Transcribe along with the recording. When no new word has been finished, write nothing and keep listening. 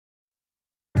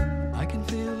can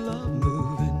feel love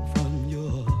moving from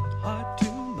your heart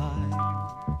to mine.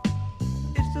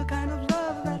 It's the kind of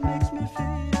love that makes me feel.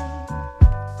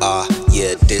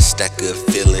 Yeah, this that good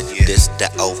feeling, this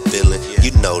that old feeling,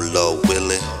 you know, Lord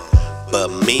willing. But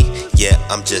me, yeah,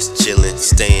 I'm just chillin',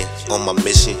 staying on my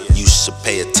mission, you should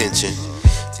pay attention.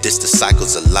 This the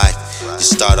cycles of life. You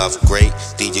start off great,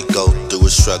 then you go through a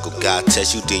struggle. God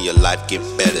test you, then your life get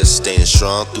better. Staying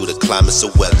strong through the climates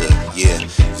of weather. Yeah.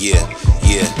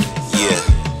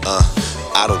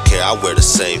 I don't care, I wear the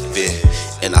same fit,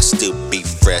 and I still be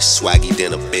fresh, swaggy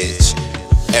than a bitch.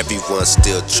 Everyone's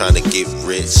still trying to get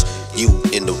rich. You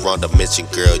in the wrong dimension,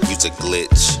 girl, you's a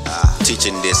glitch.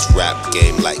 Teaching this rap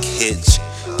game like Hitch.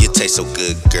 You taste so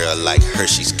good, girl, like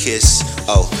Hershey's Kiss.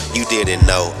 Oh, you didn't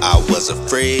know I was a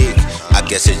freak. I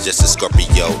guess it's just a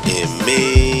Scorpio in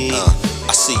me.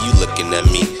 I see you looking at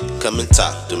me. Come and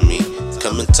talk to me.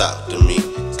 Come and talk to me.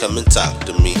 Come and talk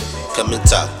to me. Come and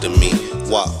talk to me.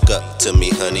 Walk up to me,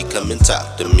 honey. Come and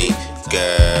talk to me,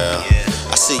 girl.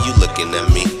 I see you looking at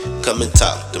me. Come and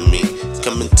talk to me.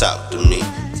 Come and talk to me.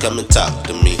 Come and talk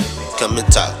to me. Come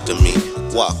and talk to me.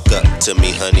 Walk up to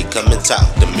me, honey. Come and talk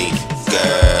to me,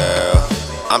 girl.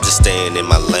 I'm just staying in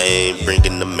my lane,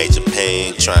 bringing the major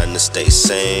pain, trying to stay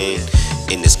sane.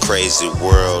 In this crazy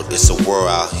world, it's a world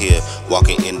out here,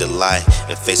 walking in the light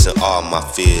and facing all my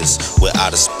fears.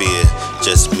 Without a spear,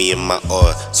 just me and my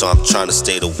oil. So I'm trying to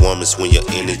stay the warmest when your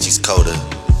energy's colder.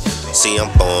 See,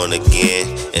 I'm born again,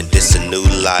 and this a new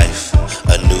life,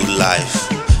 a new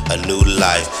life, a new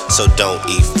life. So don't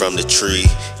eat from the tree,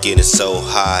 getting so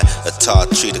high, a tall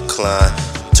tree to climb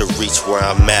to reach where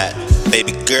I'm at.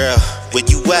 Baby girl, where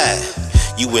you at?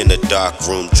 You in the dark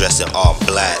room dressing all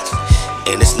black,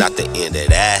 and it's not the end of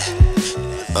that.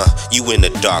 You in the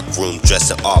dark room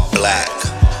dressing all black,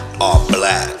 all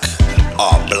black,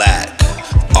 all black,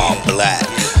 all black.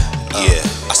 Yeah,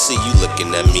 I see you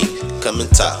looking at me. Come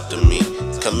and talk to me.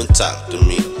 Come and talk to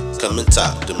me. Come and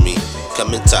talk to me.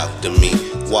 Come and talk to me.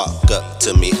 Walk up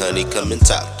to me, honey. Come and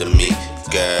talk to me,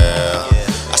 girl.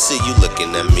 I see you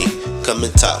looking at me. Come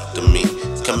and talk to me.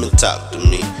 Come and talk to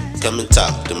me. Come and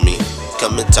talk to me.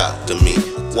 Come and talk to me.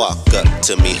 Walk up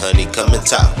to me, honey. Come and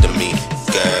talk to me,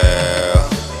 girl.